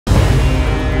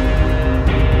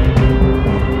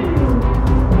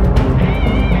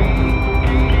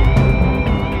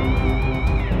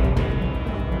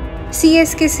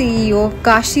CSK CEO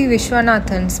Kashi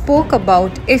Vishwanathan spoke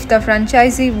about if the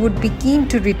franchisee would be keen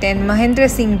to retain Mahendra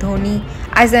Singh Dhoni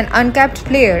as an uncapped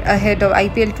player ahead of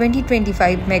IPL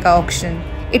 2025 mega auction.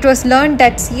 It was learned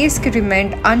that CSK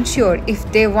remained unsure if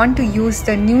they want to use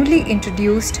the newly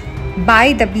introduced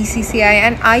by the BCCI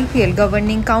and IPL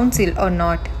Governing Council or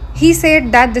not. He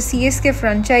said that the CSK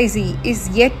franchisee is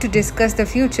yet to discuss the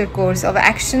future course of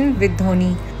action with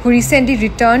Dhoni, who recently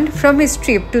returned from his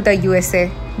trip to the USA.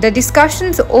 The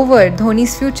discussions over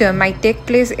Dhoni's future might take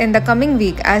place in the coming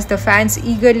week as the fans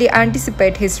eagerly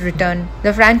anticipate his return.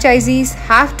 The franchisees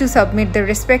have to submit their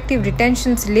respective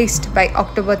retentions list by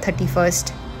October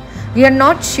 31st. We are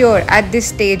not sure at this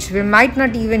stage. We might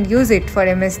not even use it for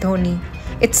MS Dhoni.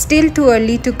 It's still too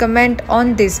early to comment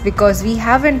on this because we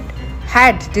haven't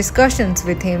had discussions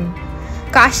with him.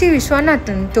 Kashi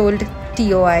Vishwanathan told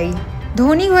TOI.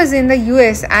 Dhoni was in the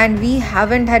US and we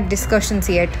haven't had discussions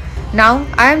yet. Now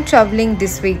I am traveling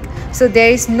this week, so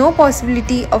there is no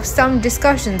possibility of some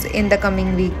discussions in the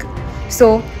coming week.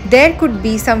 So there could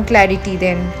be some clarity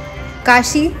then.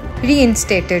 Kashi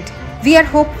reinstated. We are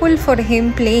hopeful for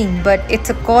him playing, but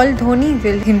it's a call Dhoni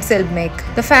will himself make.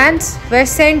 The fans were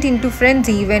sent into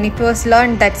frenzy when it was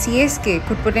learned that CSK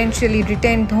could potentially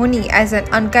retain Dhoni as an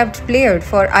uncapped player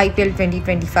for IPL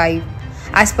 2025.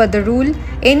 As per the rule,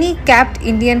 any capped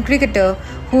Indian cricketer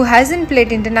who hasn't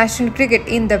played international cricket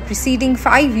in the preceding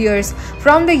 5 years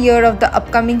from the year of the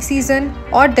upcoming season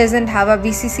or doesn't have a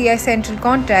BCCI central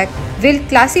contract will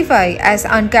classify as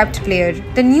uncapped player.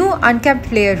 The new uncapped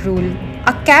player rule.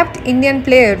 A capped Indian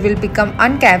player will become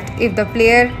uncapped if the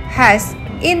player has,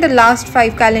 in the last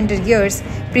 5 calendar years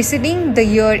preceding the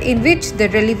year in which the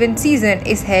relevant season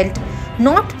is held,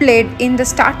 not played in the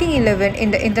starting 11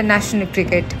 in the international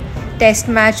cricket, Test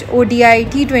match, ODI,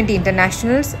 T20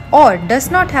 internationals, or does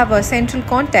not have a central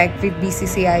contact with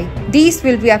BCCI. These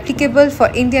will be applicable for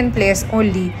Indian players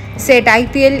only, said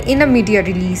IPL in a media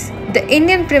release. The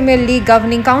Indian Premier League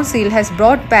Governing Council has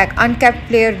brought back uncapped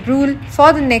player rule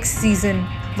for the next season,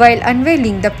 while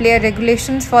unveiling the player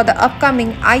regulations for the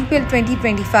upcoming IPL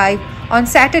 2025 on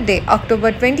Saturday,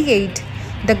 October 28.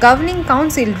 The Governing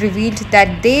Council revealed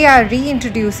that they are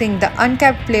reintroducing the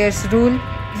uncapped players rule,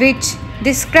 which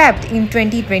they scrapped in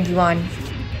 2021.